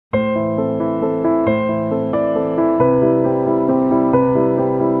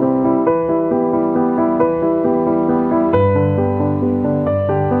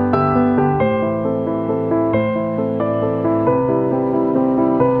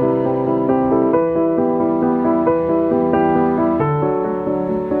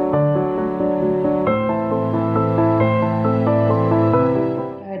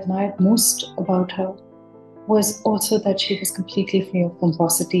most about her was also that she was completely free of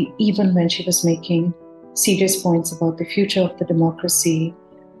pomposity, even when she was making serious points about the future of the democracy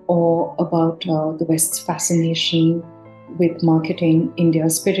or about the West's fascination with marketing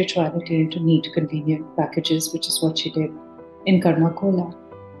India's spirituality into neat, convenient packages, which is what she did in Karma Cola.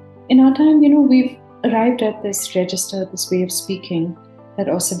 In our time, we've arrived at this register, this way of speaking that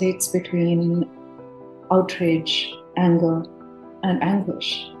oscillates between outrage, anger, and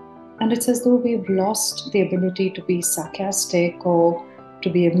anguish. And it's as though we've lost the ability to be sarcastic or to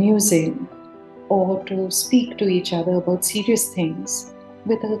be amusing or to speak to each other about serious things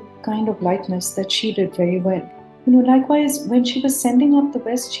with a kind of lightness that she did very well. Likewise, when she was sending up the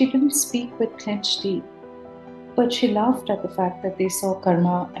West, she didn't speak with clenched teeth, but she laughed at the fact that they saw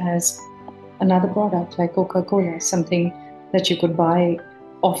karma as another product like Coca-Cola, something that you could buy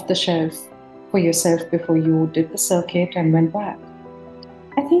off the shelf for yourself before you did the circuit and went back.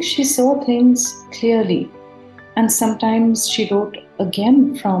 I think she saw things clearly, and sometimes she wrote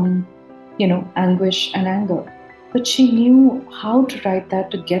again from, anguish and anger. But she knew how to write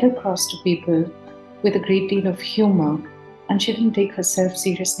that to get across to people with a great deal of humor, and she didn't take herself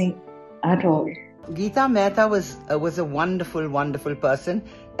seriously at all. Gita Mehta was a wonderful, wonderful person,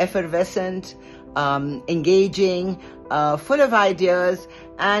 effervescent, engaging, full of ideas.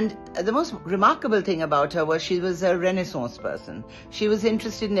 And the most remarkable thing about her was she was a Renaissance person. She was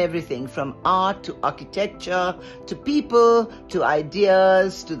interested in everything from art to architecture, to people, to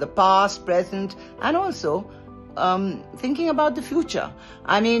ideas, to the past, present, and also thinking about the future.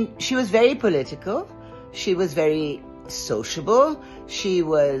 I mean, she was very political. She was very sociable. She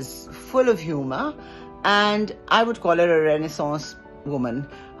was full of humor. And I would call her a Renaissance woman.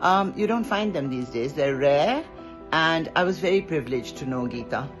 You don't find them these days. They're rare. And I was very privileged to know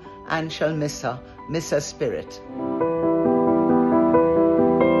Gita and shall miss her spirit.